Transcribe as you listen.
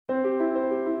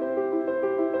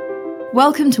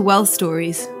Welcome to Wealth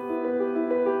Stories,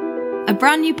 a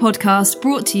brand new podcast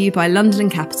brought to you by London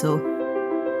and Capital,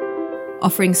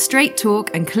 offering straight talk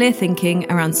and clear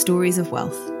thinking around stories of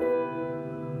wealth.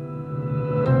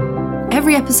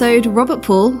 Every episode, Robert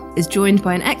Paul is joined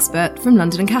by an expert from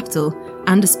London and Capital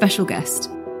and a special guest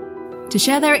to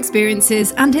share their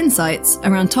experiences and insights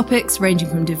around topics ranging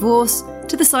from divorce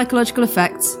to the psychological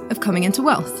effects of coming into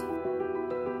wealth.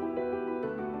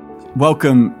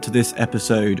 Welcome to this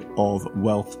episode of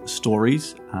Wealth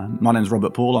Stories. My name is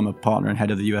Robert Paul. I'm a partner and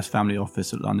head of the US Family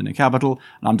Office at London and Capital.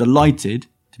 And I'm delighted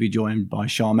to be joined by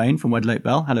Charmaine from Wedlake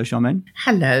Bell. Hello, Charmaine.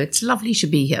 Hello. It's lovely to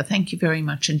be here. Thank you very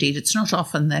much indeed. It's not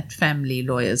often that family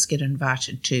lawyers get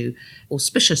invited to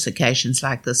auspicious occasions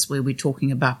like this where we're talking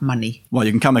about money. Well,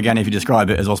 you can come again if you describe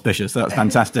it as auspicious. That's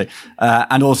fantastic.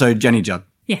 And also Jenny Judd.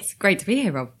 Yes, great to be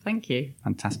here, Rob. Thank you.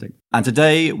 Fantastic. And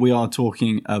today we are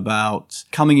talking about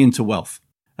coming into wealth.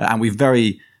 And we've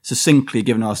very succinctly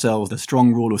given ourselves the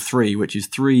strong rule of three, which is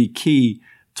three key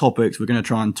topics we're going to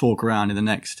try and talk around in the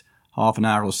next half an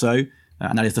hour or so.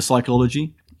 And that is the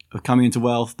psychology of coming into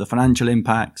wealth, the financial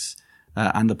impacts,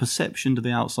 and the perception to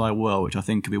the outside world, which I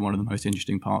think could be one of the most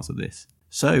interesting parts of this.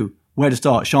 So where to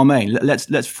start? Charmaine,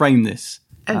 let's frame this.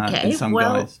 Okay,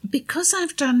 because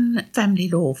I've done family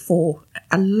law for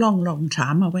a long, long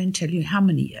time, I won't tell you how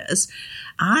many years,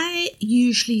 I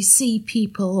usually see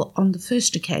people on the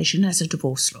first occasion as a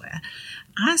divorce lawyer.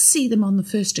 I see them on the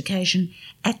first occasion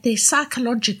at their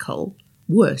psychological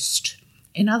worst.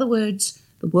 In other words,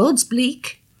 the world's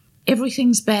bleak,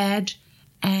 everything's bad,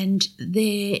 and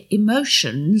their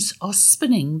emotions are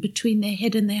spinning between their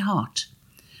head and their heart.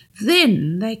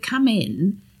 Then they come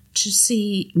in to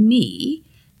see me,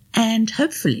 and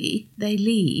hopefully they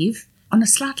leave on a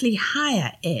slightly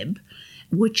higher ebb,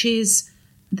 which is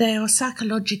they are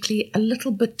psychologically a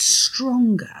little bit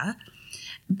stronger,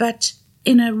 but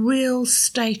in a real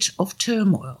state of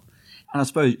turmoil. And I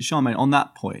suppose, Charmaine, on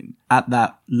that point, at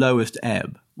that lowest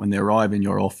ebb, when they arrive in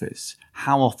your office,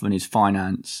 how often is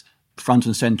finance front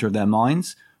and centre of their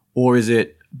minds, or is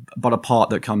it but a part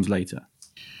that comes later?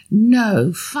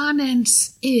 No,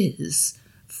 finance is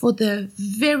for the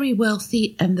very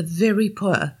wealthy and the very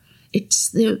poor. It's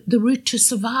the route to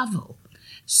survival.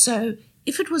 So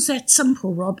if it was that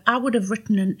simple, Rob, I would have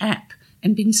written an app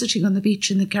and been sitting on the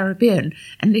beach in the Caribbean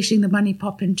and letting the money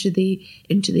pop into the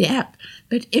app.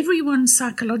 But everyone's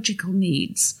psychological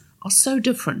needs are so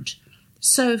different.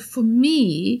 So for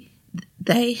me,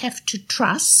 they have to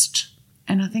trust,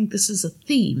 and I think this is a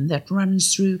theme that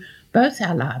runs through both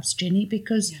our lives, Jenny,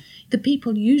 because the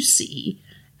people you see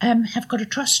have got to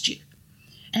trust you.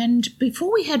 And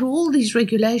before we had all these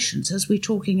regulations, as we're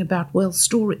talking about wealth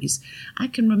stories, I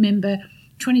can remember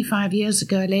 25 years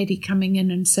ago a lady coming in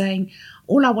and saying,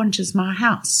 all I want is my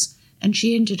house. And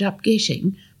she ended up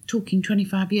getting, talking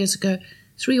 25 years ago,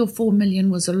 3 or 4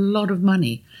 million was a lot of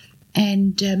money.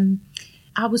 And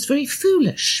I was very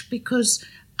foolish because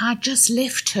I just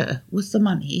left her with the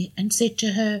money and said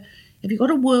to her, have you got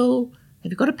a will?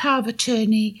 Have you got a power of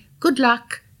attorney? Good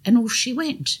luck. And off she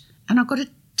went. And I got a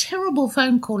terrible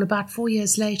phone call about 4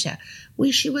 years later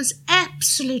where she was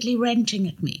absolutely ranting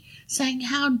at me, saying,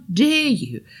 how dare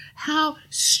you? How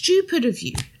stupid of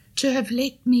you to have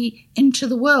let me into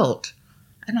the world.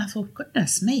 And I thought,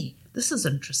 goodness me, this is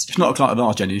interesting. It's not a client of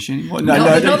ours, Jenny, is she? Not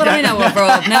that I know of,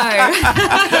 Rob,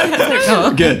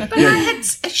 no. Good.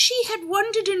 But she had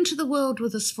wandered into the world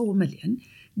with us 4 million,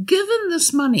 given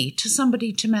this money to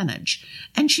somebody to manage,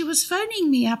 and she was phoning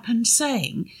me up and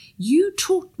saying, you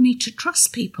taught me to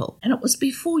trust people, and it was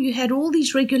before you had all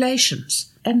these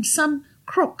regulations, and some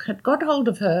crook had got hold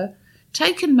of her,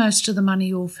 taken most of the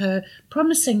money off her,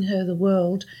 promising her the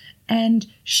world, and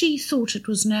she thought it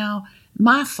was now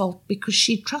my fault because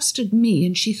she trusted me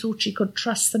and she thought she could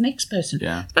trust the next person.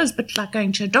 Yeah. I suppose a bit like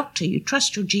going to a doctor. You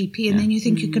trust your GP and then you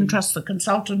think you can trust the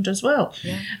consultant as well.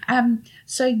 Yeah.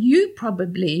 So you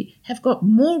probably have got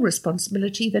more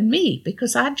responsibility than me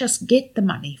because I just get the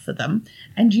money for them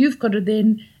and you've got to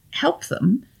then help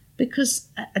them because,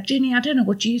 Jenny, I don't know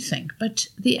what you think, but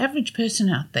the average person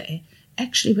out there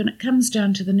actually, when it comes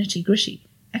down to the nitty-gritty,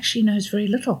 actually knows very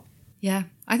little. Yeah,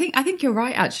 I think you're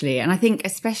right, actually. And I think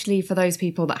especially for those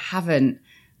people that haven't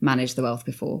managed the wealth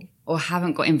before or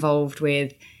haven't got involved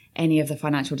with any of the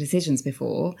financial decisions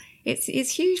before, it's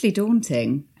hugely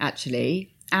daunting,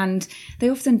 actually. And they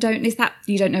often don't, it's that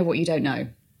you don't know what you don't know.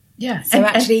 Yeah. So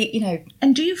actually, you know.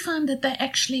 And do you find that they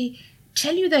actually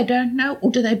tell you they don't know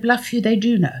or do they bluff you they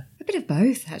do know? A bit of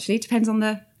both, actually. Depends on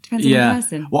the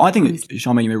person. Well, I think,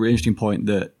 Charmaine, you made a really interesting point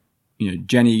that,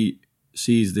 Jenny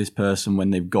sees this person when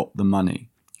they've got the money.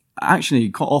 Actually,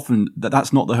 quite often,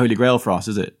 that's not the holy grail for us,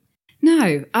 is it?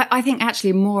 No, I think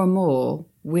actually more and more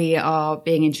we are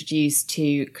being introduced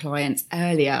to clients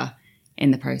earlier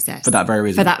in the process. For that very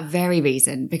reason. For that very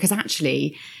reason. Because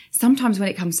actually, sometimes when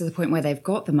it comes to the point where they've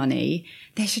got the money,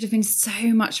 there should have been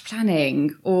so much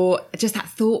planning or just that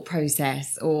thought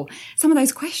process or some of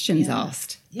those questions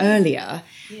asked earlier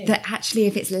that actually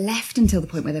if it's left until the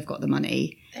point where they've got the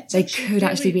money, they could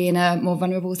actually be in a more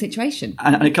vulnerable situation.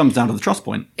 And it comes down to the trust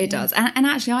point. It does. And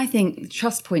actually, I think the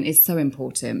trust point is so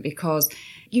important because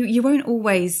you won't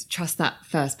always trust that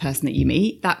first person that you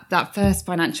meet, that first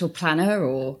financial planner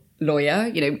or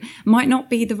lawyer, might not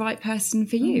be the right person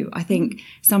for you. I think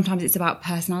sometimes it's about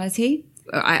personality.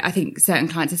 I think certain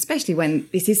clients, especially when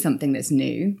this is something that's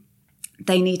new,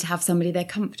 they need to have somebody they're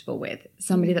comfortable with,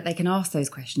 somebody that they can ask those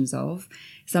questions of,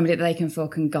 somebody that they can feel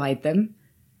can guide them,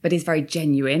 but is very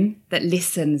genuine, that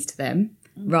listens to them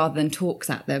rather than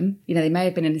talks at them. They may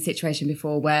have been in a situation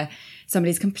before where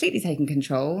somebody's completely taken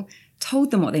control, told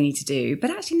them what they need to do,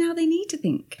 but actually now they need to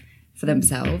think for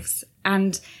themselves.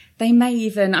 And they may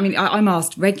even, I'm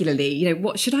asked regularly,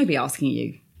 what should I be asking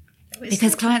you?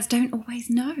 Because clients don't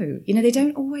always know. They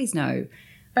don't always know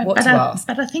what to ask.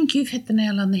 But I think you've hit the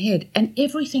nail on the head. And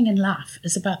everything in life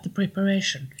is about the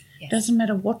preparation. Yes. It doesn't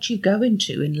matter what you go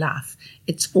into in life.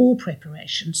 It's all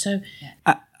preparation. So,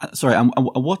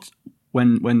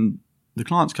 when the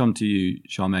clients come to you,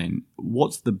 Charmaine,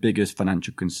 what's the biggest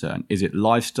financial concern? Is it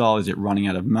lifestyle? Is it running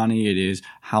out of money? It is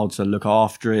how to look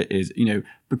after it?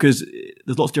 Because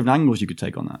there's lots of different angles you could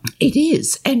take on that. It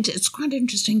is. And it's quite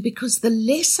interesting because the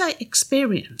lesser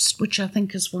experienced, which I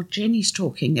think is what Jenny's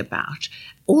talking about,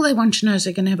 all they want to know is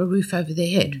they're going to have a roof over their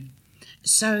head.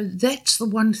 So that's the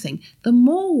one thing. The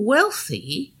more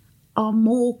wealthy are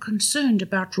more concerned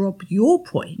about, Rob, your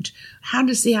point, how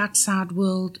does the outside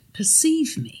world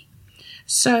perceive me?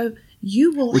 So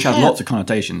you will Which has lots of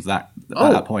connotations, at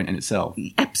that point in itself.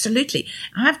 Absolutely.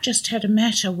 I've just had a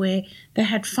matter where they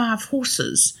had 5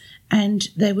 horses and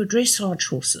they were dressage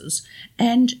horses,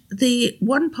 and the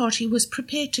one party was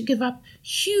prepared to give up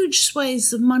huge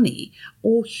swathes of money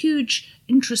or huge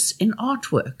interests in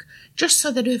artwork just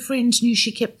so that her friends knew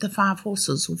she kept the 5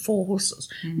 horses or 4 horses.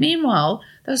 Mm-hmm. Meanwhile,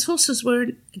 those horses were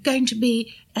going to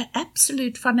be an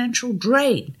absolute financial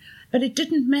drain. But it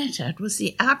didn't matter. It was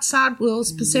the outside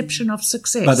world's perception of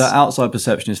success. But that outside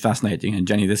perception is fascinating. And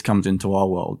Jenny, this comes into our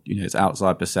world. It's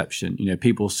outside perception.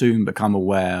 People soon become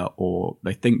aware, or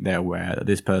they think they're aware, that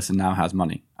this person now has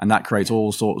money. And that creates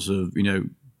all sorts of,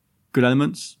 good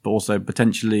elements, but also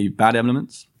potentially bad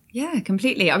elements. Yeah,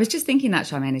 completely. I was just thinking that,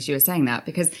 Charmaine, as you were saying that,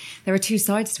 because there are 2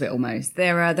 sides to it almost.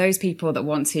 There are those people that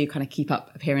want to kind of keep up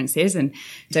appearances and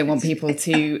don't want people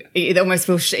to almost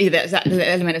feel that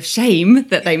element of shame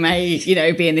that they may,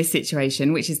 be in this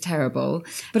situation, which is terrible.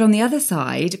 But on the other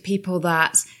side, people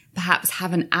that perhaps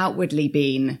haven't outwardly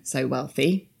been so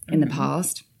wealthy in the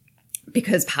past,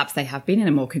 because perhaps they have been in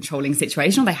a more controlling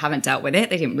situation or they haven't dealt with it.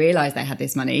 They didn't realize they had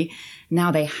this money. Now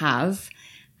they have.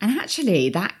 And actually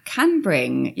that can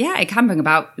bring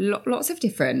about lots of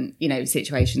different,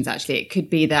 situations. Actually, it could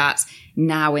be that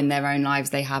now in their own lives,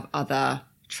 they have other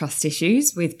trust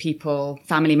issues with people,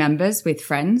 family members, with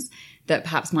friends that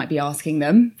perhaps might be asking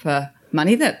them for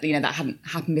money that, that hadn't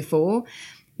happened before.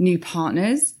 New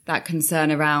partners, that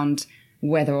concern around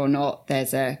whether or not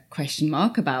there's a question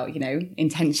mark about,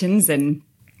 intentions and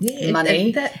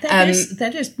money.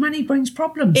 That is money brings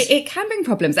problems. It can bring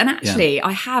problems. And actually,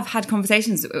 I have had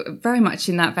conversations very much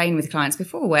in that vein with clients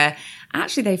before where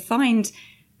actually they find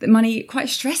the money quite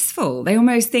stressful. They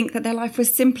almost think that their life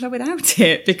was simpler without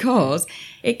it because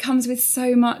it comes with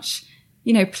so much,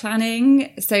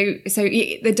 planning. So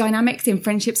the dynamics in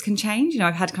friendships can change.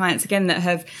 I've had clients again that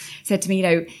have said to me,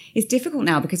 it's difficult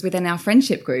now because within our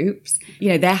friendship groups,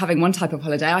 they're having one type of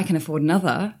holiday. I can afford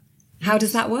another. How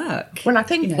does that work? Well, I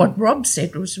think what Rob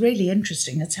said was really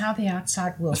interesting. It's how the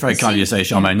outside world... That's very kind of you to say,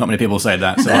 Charmaine. Not many people say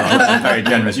that, so I'm very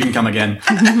generous. You can come again.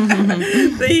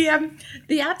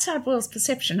 The outside world's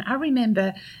perception. I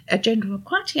remember a gentleman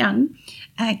quite young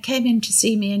came in to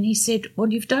see me and he said,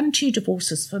 well, you've done 2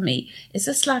 divorces for me. Is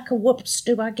this like a whoops?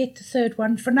 Do I get the 3rd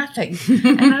one for nothing?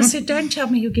 And I said, don't tell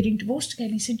me you're getting divorced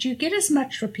again. He said, you get as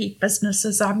much repeat business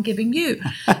as I'm giving you.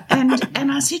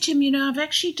 And I said to him, I've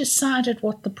actually decided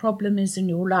what the problem is in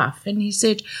your life. And he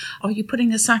said, are you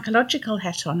putting a psychological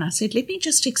hat on? I said, let me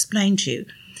just explain to you.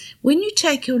 When you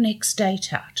take your next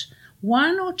date out,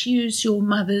 why not use your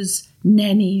mother's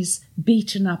nanny's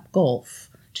beaten up Golf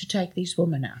to take these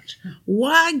women out?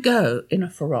 Why go in a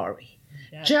Ferrari?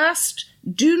 Just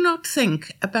do not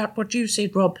think about what you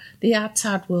said, Rob, the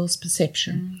outside world's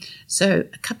perception. So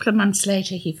a couple of months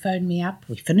later, he phoned me up.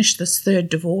 We finished this third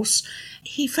divorce.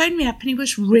 He phoned me up and he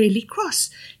was really cross.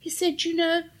 He said,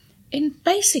 in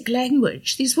basic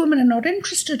language, these women are not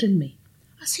interested in me.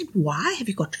 I said, why? Have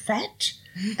you got fat?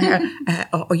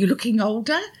 Are you looking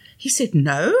older? He said,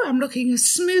 no, I'm looking as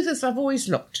smooth as I've always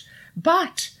looked.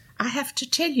 But I have to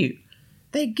tell you,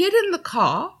 they get in the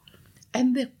car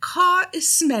and the car is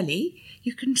smelly.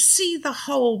 You can see the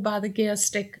hole by the gear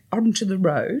stick onto the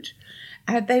road.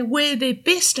 They wear their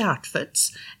best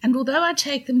outfits. And although I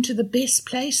take them to the best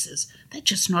places, they're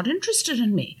just not interested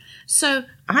in me. So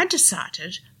I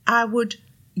decided I would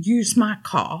use my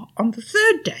car on the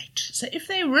third date. So if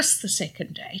they risked the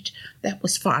second date, that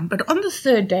was fine. But on the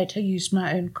third date, I used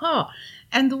my own car.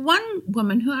 And the one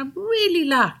woman who I really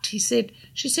liked, she said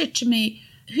to me,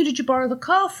 who did you borrow the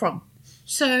car from?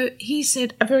 So he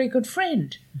said, a very good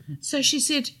friend. So she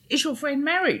said, is your friend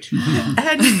married?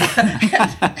 and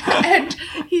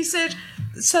he said,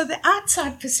 so the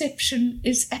outside perception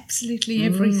is absolutely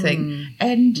everything.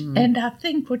 And I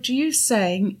think what you're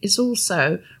saying is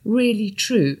also really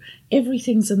true.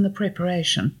 Everything's in the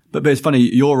preparation. But it's funny,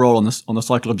 your role on the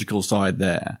psychological side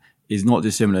there is not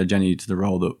dissimilar, Jenny, to the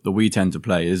role that we tend to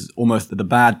play, is almost the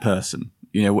bad person.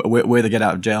 We're the get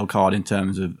out of jail card in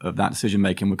terms of that decision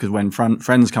making, because when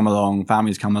friends come along,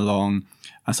 families come along,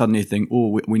 and suddenly think,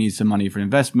 we need some money for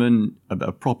investment,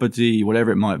 a property,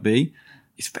 whatever it might be,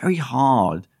 it's very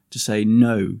hard to say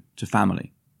no to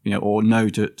family, or no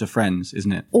to friends,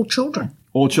 isn't it? Or children.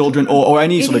 Or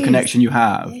any sort of connection you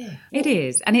have. Yeah. It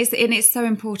is. And it's so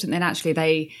important that actually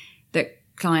that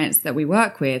clients that we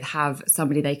work with have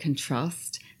somebody they can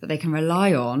trust, that they can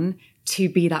rely on, to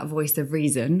be that voice of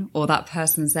reason, or that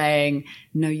person saying,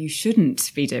 no, you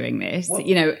shouldn't be doing this,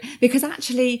 because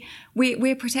actually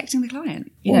we're protecting the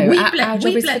client. Our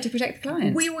job is to protect the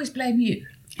client. We always blame you.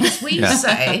 As we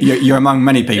say... You're among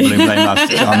many people who blame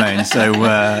us, Charmaine.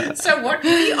 So what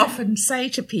we often say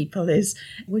to people is,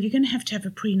 well, you're going to have a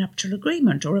prenuptial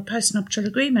agreement or a postnuptial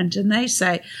agreement. And they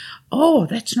say, oh,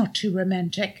 that's not too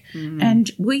romantic. And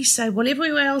we say, well,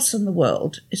 everywhere else in the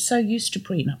world is so used to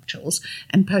prenuptials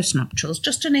and postnuptials.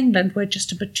 Just in England, we're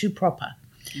just a bit too proper.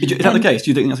 Is that the case?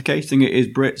 Do you think that's the case? Do you think it is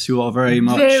Brits who are very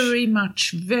much...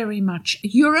 Very much.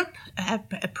 Europe,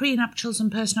 prenuptials and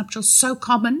postnuptials, so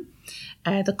common.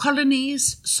 The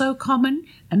colonies, so common.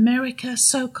 America,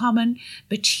 so common.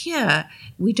 But here,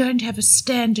 we don't have a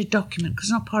standard document because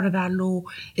it's not part of our law.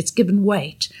 It's given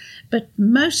weight. But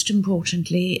most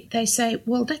importantly, they say,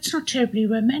 well, that's not terribly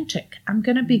romantic. I'm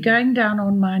going to be going down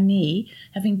on my knee,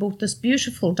 having bought this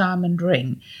beautiful diamond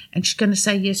ring. And she's going to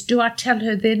say, yes, do I tell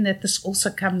her then that this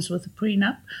also comes with a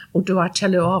prenup? Or do I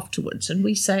tell her afterwards? And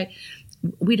we say,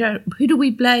 we don't. Who do we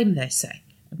blame, they say.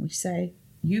 And we say,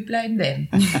 you blame them.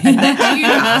 And that's you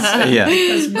guys. Yeah.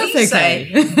 Because we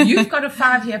say, you've got a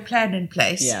 5-year plan in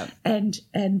place. Yeah. And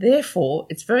therefore,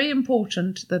 it's very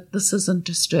important that this isn't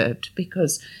disturbed,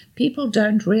 because people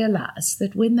don't realize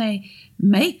that when they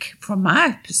make, from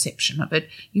my perception of it,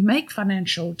 you make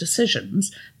financial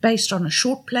decisions based on a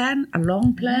short plan, a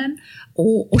long plan,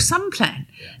 or some plan.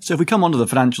 So if we come onto the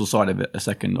financial side of it a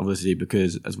second, obviously,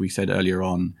 because as we said earlier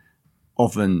on,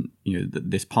 often,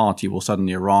 this party will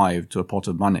suddenly arrive to a pot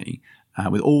of money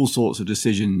with all sorts of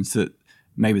decisions that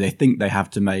maybe they think they have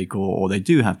to make or they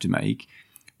do have to make.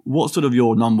 What's sort of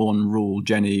your number one rule,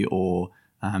 Jenny, or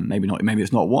maybe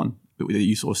it's not one, that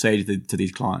you sort of say to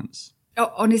these clients?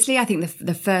 Honestly, I think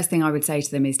the first thing I would say to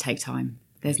them is take time.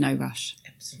 There's no rush.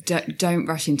 Don't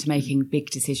rush into making big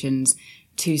decisions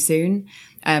too soon.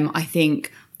 I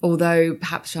think... although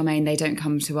perhaps, Charmaine,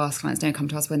 clients don't come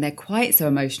to us when they're quite so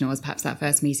emotional as perhaps that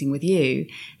first meeting with you,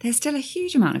 there's still a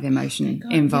huge amount of emotion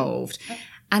involved.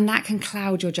 And that can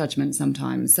cloud your judgment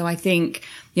sometimes. So I think,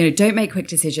 don't make quick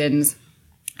decisions.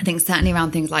 I think certainly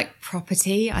around things like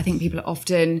property, I think people are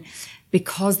often,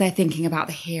 because they're thinking about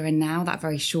the here and now, that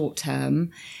very short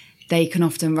term, they can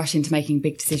often rush into making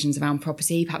big decisions around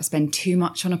property, perhaps spend too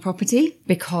much on a property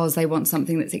because they want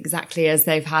something that's exactly as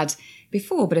they've had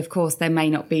before. But of course, there may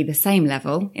not be the same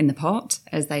level in the pot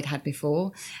as they'd had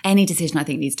before. Any decision, I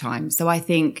think, needs time. So I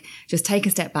think just take a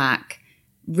step back,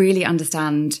 really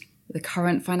understand the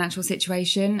current financial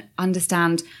situation,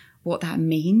 understand what that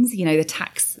means, the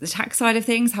tax side of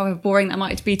things, however boring that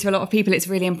might be to a lot of people. It's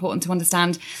really important to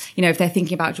understand, if they're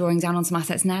thinking about drawing down on some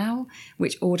assets now,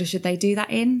 which order should they do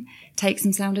that in? Take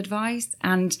some sound advice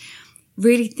and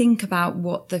really think about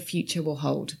what the future will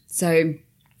hold. So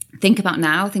think about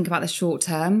now, think about the short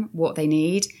term, what they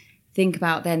need. Think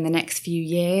about then the next few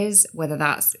years, whether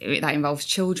that involves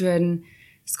children,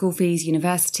 school fees,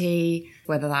 university,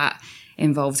 whether that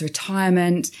involves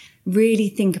retirement. Really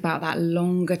think about that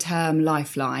longer term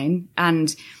lifeline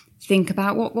and think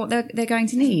about what they're going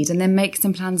to need, and then make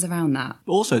some plans around that.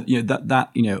 But also, that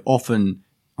often,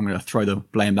 I'm going to throw the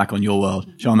blame back on your world,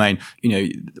 Charmaine.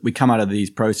 We come out of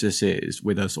these processes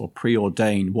with a sort of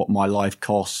preordained what my life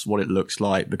costs, what it looks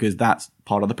like, because that's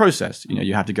part of the process.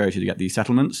 You have to go to get these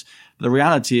settlements. But the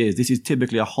reality is, this is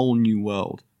typically a whole new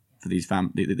world for these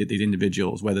these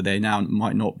individuals, whether they now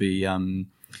might not be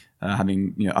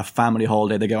having a family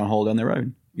holiday, they go on holiday on their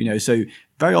own. So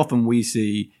very often we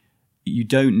see you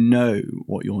don't know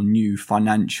what your new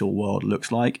financial world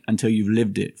looks like until you've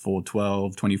lived it for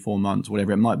 12, 24 months,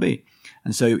 whatever it might be.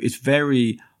 And so it's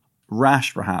very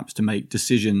rash, perhaps, to make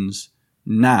decisions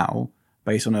now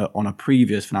based on a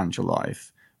previous financial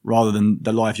life rather than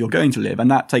the life you're going to live. And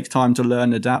that takes time to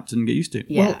learn, adapt, and get used to.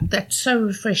 Yeah. Well, that's so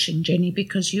refreshing, Jenny,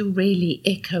 because you're really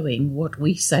echoing what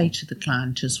we say to the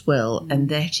client as well, and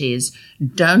that is,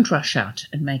 don't rush out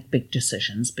and make big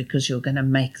decisions because you're going to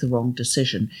make the wrong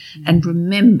decision. And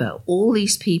remember, all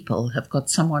these people have got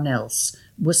someone else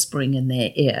whispering in their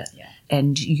ear. Yeah.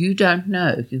 And you don't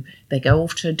know. They go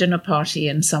off to a dinner party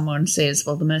and someone says,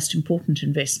 well, the most important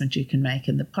investment you can make,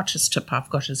 and the hottest tip I've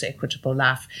got is Equitable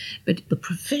Life. But the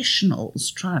professionals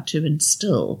try to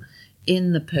instill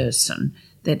in the person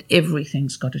that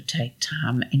everything's got to take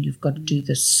time and you've got to do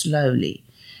this slowly.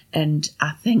 And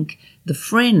I think the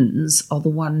friends are the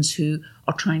ones who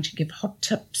are trying to give hot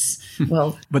tips.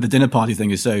 Well, but the dinner party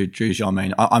thing is so true,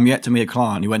 Charmaine. I'm yet to meet a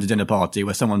client who went to a dinner party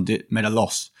where someone made a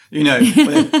loss. You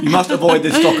must avoid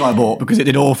this stock I bought because it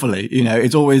did awfully.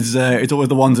 It's always the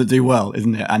ones that do well,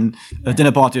 isn't it? And a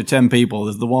dinner party of 10 people,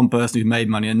 there's the one person who made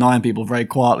money and 9 people very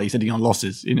quietly sitting on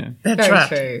losses. That's very right.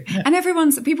 True. Yeah.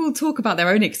 And people talk about their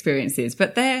own experiences,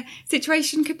 but their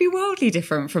situation could be wildly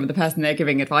different from the person they're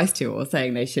giving advice to or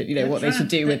saying they should, what they should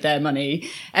do with their money.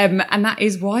 And that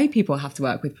is why people have to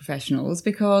work with professionals,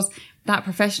 because that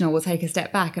professional will take a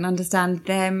step back and understand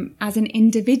them as an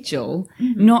individual,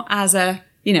 not as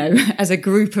as a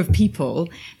group of people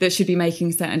that should be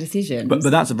making certain decisions. But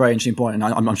that's a very interesting point, and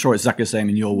I'm sure it's exactly the same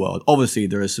in your world. Obviously,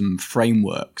 there are some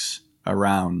frameworks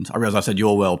around. I realise I said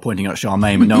your world pointing at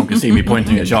Charmaine, but no one can see me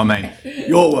pointing at Charmaine.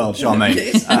 Your world, Charmaine.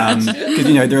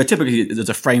 Because, there's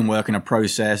a framework and a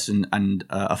process and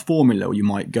a formula you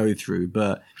might go through,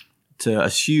 but to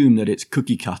assume that it's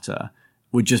cookie cutter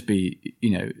would just be,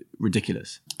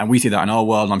 ridiculous. And we see that in our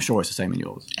world, and I'm sure it's the same in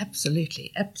yours.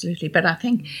 Absolutely, absolutely. But I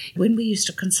think when we used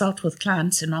to consult with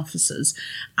clients in offices,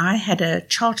 I had a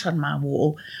chart on my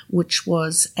wall, which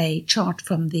was a chart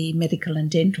from the Medical and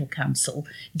Dental Council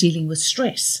dealing with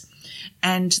stress.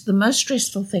 And the most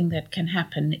stressful thing that can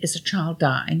happen is a child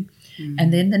dying.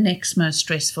 And then the next most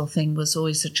stressful thing was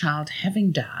always a child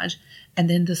having died. And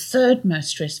then the third most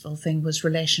stressful thing was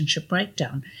relationship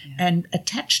breakdown. Yeah. And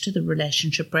attached to the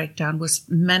relationship breakdown was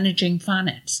managing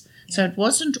finance. Yeah. So it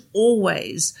wasn't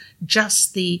always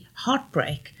just the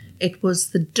heartbreak. It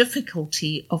was the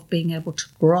difficulty of being able to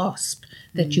grasp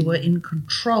that you were in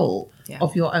control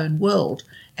of your own world.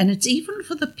 And it's even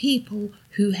for the people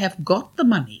who have got the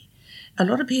money. A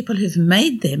lot of people who've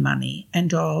made their money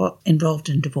and are involved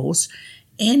in divorce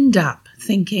end up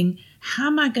thinking, how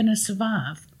am I going to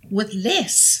survive with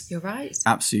less? You're right.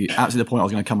 Absolutely. The point I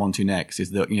was going to come on to next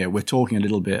is that, we're talking a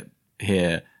little bit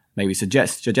here, maybe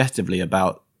suggestively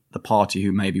about the party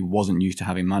who maybe wasn't used to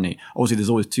having money. Obviously, there's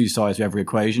always two sides to every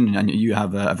equation, and you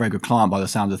have a very good client by the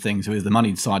sound of things who is the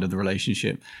money side of the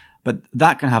relationship. But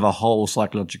that can have a whole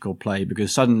psychological play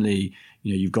because suddenly,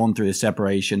 you've gone through the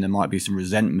separation, there might be some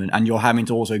resentment, and you're having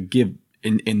to also give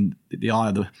in the eye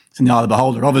of the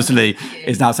beholder, obviously,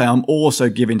 is now saying, I'm also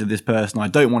giving to this person. I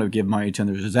don't want to give money to, and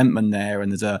there's resentment there,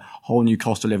 and there's a whole new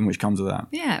cost of living which comes with that.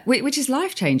 Yeah, which is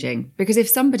life-changing, because if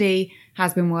somebody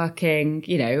has been working,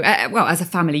 as a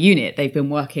family unit, they've been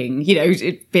working,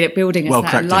 building a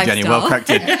certain lifestyle. Jenny, well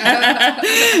corrected.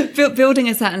 Building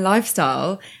a certain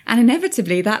lifestyle, and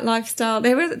inevitably that lifestyle,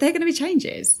 they're going to be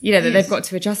changes, that they've got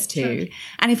to adjust to.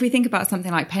 And if we think about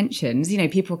something like pensions,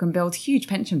 people can build huge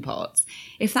pension pots.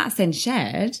 If that's then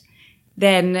shared,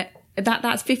 then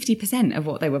that's 50% of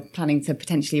what they were planning to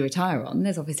potentially retire on.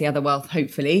 There's obviously other wealth,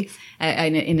 hopefully,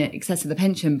 in excess of the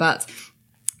pension, but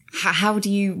how do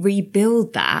you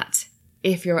rebuild that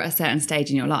if you're at a certain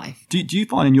stage in your life? Do you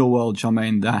find in your world,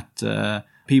 Charmaine, that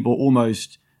people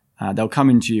almost, they'll come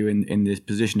into you in this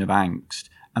position of angst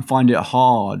and find it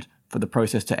hard for the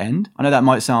process to end? I know that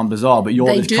might sound bizarre, but you're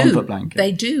this comfort blanket.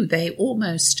 They do. They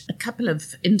almost, a couple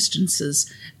of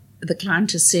instances, the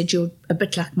client has said, you're a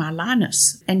bit like my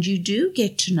Linus. And you do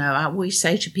get to know, I always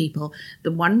say to people,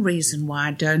 the one reason why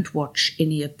I don't watch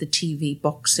any of the TV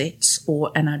box sets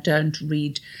and I don't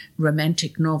read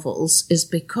romantic novels is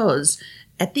because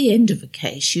at the end of a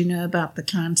case, you know about the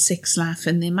client's sex life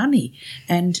and their money,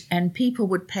 and people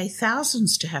would pay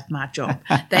thousands to have my job.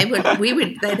 They'd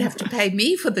have to pay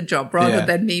me for the job rather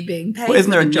than me being paid. Well, for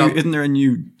the job. Isn't there a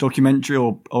new documentary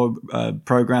or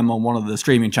program on one of the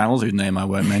streaming channels, whose name I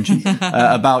won't mention,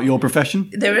 about your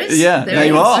profession? There is. Yeah, there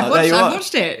you are. I've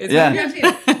watched it. It's very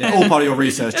good. Yeah. All part of your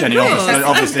research, Jenny.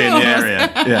 Obviously in the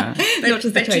area. Yeah, not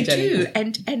just the trade, Jenny.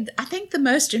 And I think the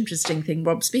most interesting thing,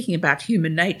 Rob, speaking about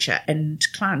human nature and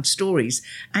client stories,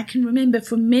 I can remember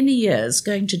for many years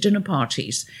going to dinner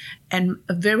parties and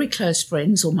very close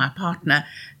friends or my partner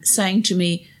saying to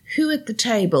me, who at the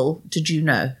table did you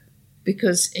know?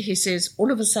 Because he says,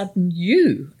 all of a sudden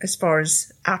you, as far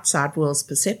as outside world's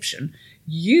perception,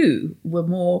 you were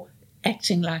more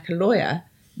acting like a lawyer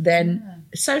than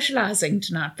socializing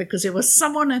tonight, because there was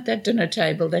someone at that dinner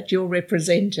table that you're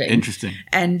representing. Interesting.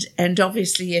 And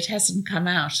obviously it hasn't come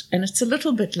out. And it's a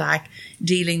little bit like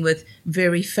dealing with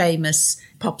very famous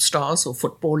pop stars or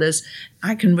footballers.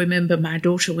 I can remember my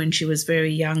daughter when she was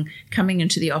very young coming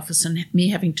into the office and me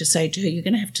having to say to her, you're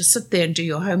going to have to sit there and do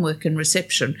your homework in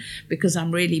reception because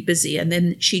I'm really busy. And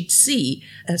then she'd see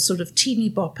a sort of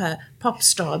teeny bopper pop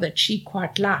star that she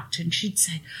quite liked, and she'd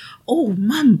say, oh,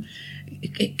 Mum,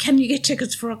 can you get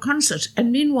tickets for a concert?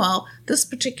 And meanwhile, this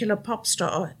particular pop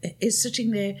star is sitting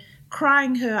there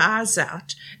crying her eyes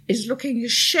out, is looking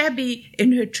as shabby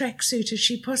in her tracksuit as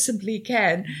she possibly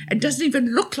can, and doesn't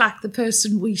even look like the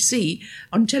person we see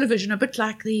on television, a bit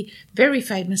like the very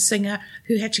famous singer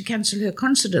who had to cancel her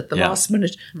concert at the last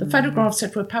minute. The photographs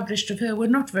that were published of her were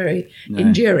not very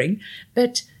endearing.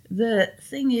 But the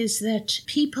thing is that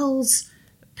people's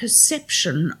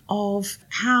perception of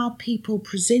how people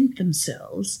present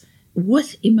themselves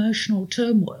with emotional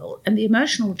turmoil, and the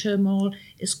emotional turmoil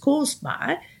is caused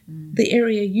by the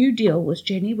area you deal with,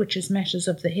 Jenny, which is matters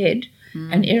of the head,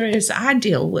 and areas I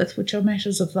deal with, which are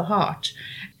matters of the heart.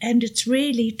 And it's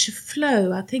really to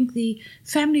flow. I think the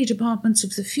family departments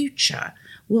of the future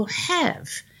will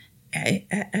have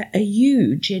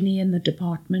you, Jenny, in the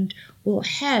department, will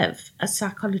have a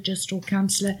psychologist or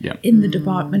counsellor in the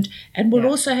department, and we'll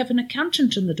also have an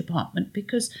accountant in the department,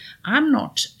 because I'm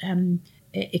not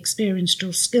experienced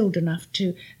or skilled enough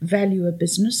to value a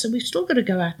business. So we've still got to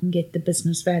go out and get the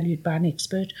business valued by an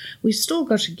expert. We've still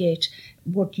got to get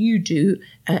what you do,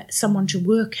 someone to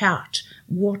work out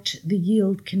what the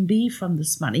yield can be from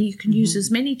this money. You can use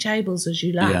as many tables as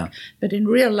you like, but in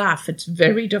real life it's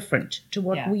very different to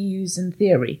what we use in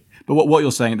theory. But what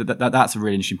you're saying, that's a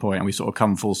really interesting point, and we sort of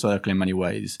come full circle in many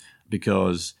ways,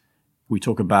 because we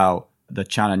talk about the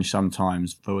challenge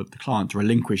sometimes for the client to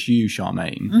relinquish you,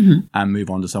 Charmaine, and move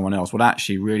on to someone else. Well,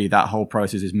 actually, really, that whole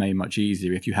process is made much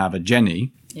easier if you have a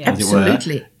Jenny, as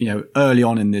absolutely, it were, early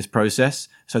on in this process.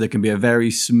 So there can be a very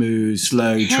smooth,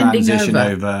 slow transition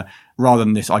over, rather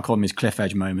than this, I call them these cliff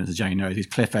edge moments, as Jenny knows, these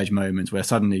cliff edge moments where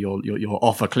suddenly you're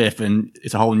off a cliff and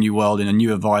it's a whole new world and a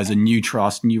new advisor, new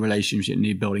trust, new relationship,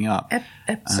 new building up.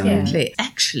 Absolutely.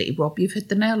 Actually, Rob, you've hit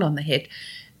the nail on the head.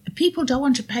 People don't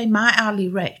want to pay my hourly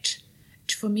rate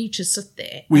for me to sit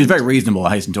there. Which is very reasonable,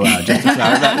 I hasten to add. Just to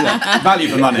value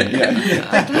for money.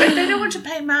 But they don't want to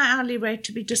pay my hourly rate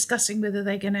to be discussing whether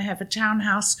they're going to have a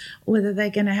townhouse, or whether they're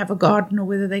going to have a garden, or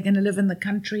whether they're going to live in the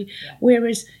country.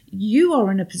 Whereas you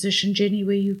are in a position, Jenny,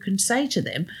 where you can say to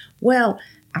them, well,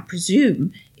 I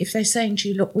presume if they're saying to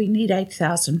you, look, we need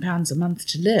 £8,000 a month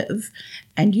to live,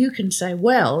 and you can say,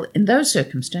 well, in those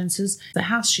circumstances, the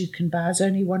house you can buy is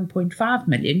only 1.5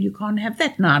 million. You can't have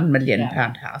that £9 million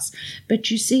house.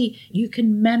 But you see, you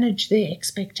can manage their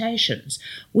expectations,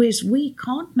 whereas we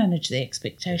can't manage their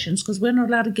expectations because we're not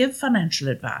allowed to give financial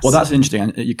advice. Well, that's interesting.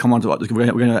 And you come on to what we're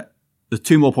going to. There's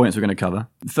two more points we're going to cover.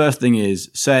 The first thing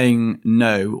is saying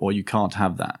no, or you can't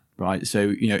have that, right?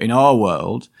 So, in our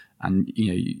world, and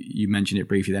you mentioned it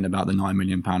briefly then about the £9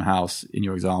 million house in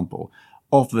your example.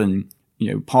 Often,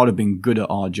 part of being good at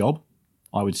our job,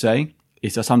 I would say,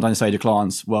 is to sometimes say to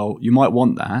clients, well, you might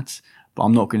want that, but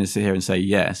I'm not going to sit here and say,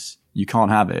 yes, you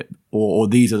can't have it, or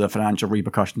these are the financial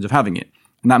repercussions of having it.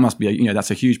 And that must be,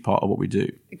 that's a huge part of what we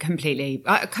do. Completely.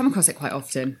 I come across it quite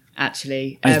often,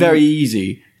 actually. And it's very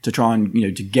easy to try and,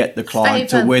 to get the client,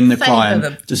 to win the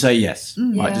client, to say yes,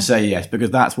 right? To say yes,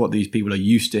 because that's what these people are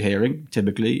used to hearing,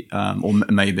 typically, or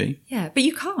maybe. Yeah, but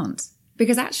you can't,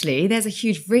 because actually there's a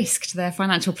huge risk to their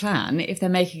financial plan if they're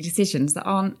making decisions that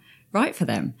aren't right for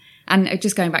them. And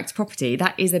just going back to property,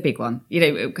 that is a big one.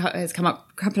 It has come up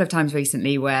a couple of times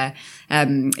recently where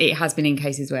it has been in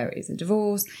cases where it is a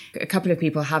divorce. A couple of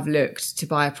people have looked to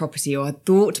buy a property or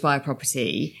thought to buy a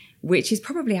property, which is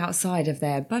probably outside of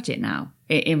their budget now,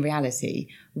 in reality,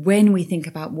 when we think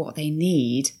about what they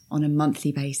need on a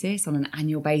monthly basis, on an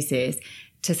annual basis,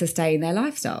 to sustain their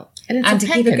lifestyle and to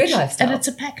keep a good lifestyle. And it's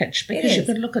a package, because you've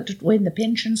got to look at it when the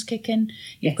pensions kick in.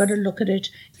 You've got to look at it.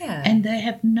 Yeah. And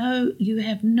you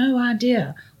have no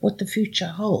idea what the future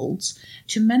holds.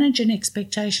 To manage an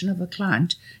expectation of a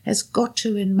client has got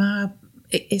to, in my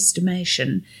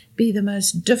estimation, be the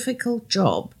most difficult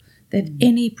job that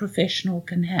any professional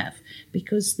can have,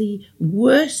 because the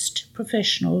worst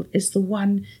professional is the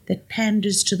one that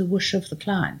panders to the wish of the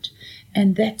client.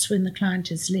 And that's when the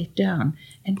client is let down.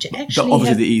 And to actually but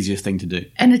obviously the easiest thing to do.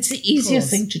 And it's the easier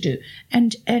thing to do.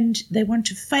 And they want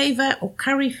to favour or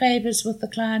curry favours with the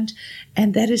client,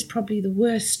 and that is probably the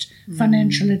worst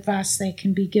financial advice they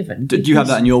can be given. Do you have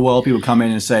that in your world? People come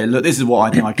in and say, look, this is what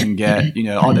I think I can get.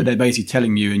 They're basically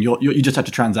telling you, and you just have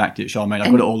to transact it, Charmaine.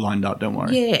 I've got it all lined up, don't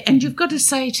worry. Yeah, and you've got to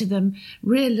say to them,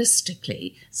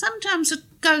 realistically, sometimes it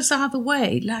goes either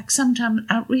way. Like sometimes,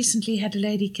 I recently had a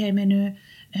lady came in,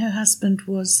 her husband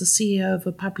was the CEO of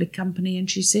a public company,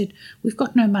 and she said, we've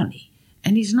got no money,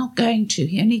 and he's not going to.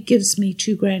 He only gives me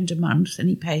 $2,000 a month and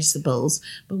he pays the bills,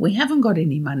 but we haven't got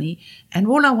any money. And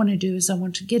all I want to do is I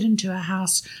want to get into a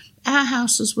house. Our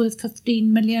house is worth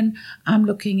 15 million. I'm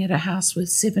looking at a house worth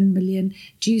 7 million.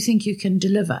 Do you think you can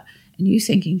deliver? And you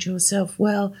thinking to yourself,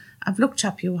 well, I've looked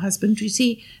up your husband. You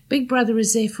see, Big Brother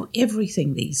is there for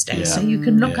everything these days, so you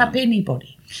can look up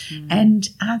anybody. And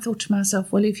I thought to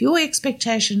myself, well, if your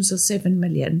expectations are 7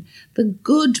 million, the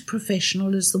good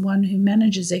professional is the one who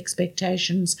manages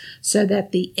expectations so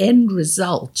that the end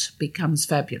result becomes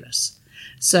fabulous.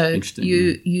 So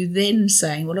you then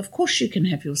saying, well, of course you can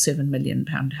have your £7 million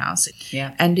house.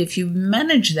 Yeah. And if you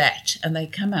manage that and they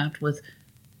come out with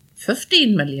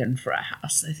 15 million for a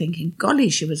house, they're thinking, golly,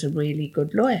 she was a really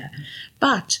good lawyer.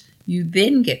 But you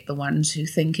then get the ones who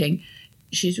thinking,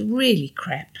 she's really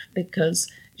crap, because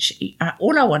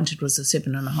all I wanted was a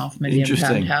 £7.5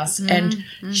 million house, and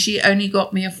she only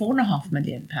got me a £4.5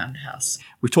 million house.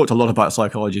 We've talked a lot about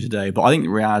psychology today, but I think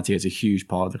in reality it's a huge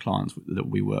part of the clients that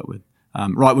we work with.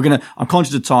 Right, I'm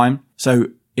conscious of time, so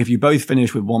if you both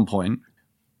finish with 1 point,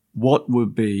 what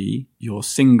would be your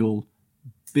single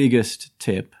biggest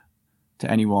tip to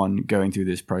anyone going through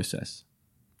this process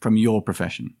from your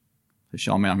profession? So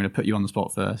Charmaine, I'm going to put you on the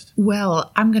spot first.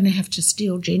 Well, I'm going to have to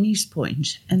steal Jenny's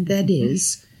point, and that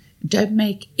is, don't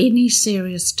make any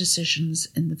serious decisions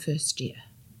in the first year.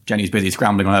 Jenny's busy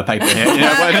scrambling on her paper here.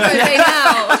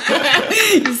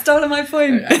 You've stolen my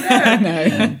point.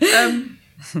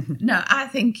 No, I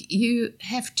think you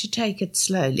have to take it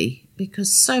slowly,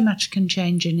 because so much can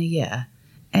change in a year,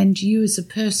 and you as a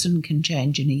person can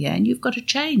change in a year, and you've got to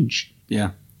change.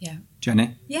 Yeah. Yeah.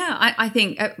 Jenny? Yeah, I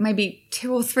think maybe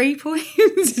 2 or 3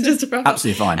 points. Just to wrap up.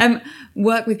 Absolutely fine.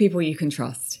 Work with people you can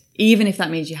trust, even if that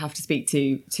means you have to speak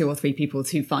to 2 or 3 people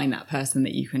to find that person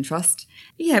that you can trust.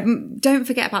 Yeah, don't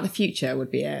forget about the future would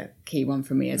be a key one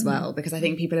for me as well, because I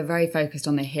think people are very focused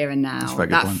on the here and now,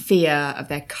 that fear of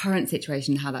their current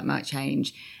situation, how that might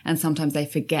change. And sometimes they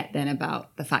forget then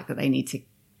about the fact that they need to,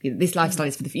 this lifestyle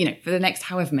is for the next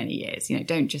however many years.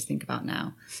 Don't just think about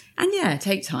now. And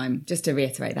take time. Just to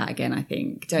reiterate that again, I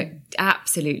think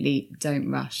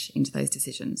don't rush into those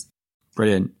decisions.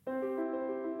 Brilliant.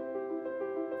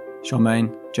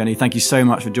 Charmaine, Jenny, thank you so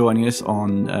much for joining us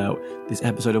on this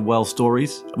episode of Well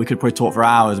Stories. We could probably talk for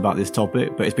hours about this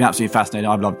topic, but it's been absolutely fascinating.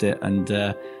 I've loved it, and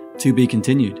to be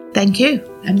continued. Thank you,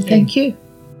 and thank you.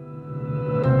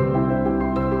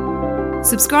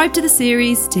 Subscribe to the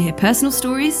series to hear personal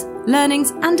stories,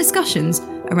 learnings and discussions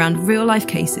around real-life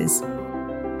cases.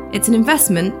 It's an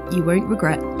investment you won't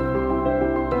regret.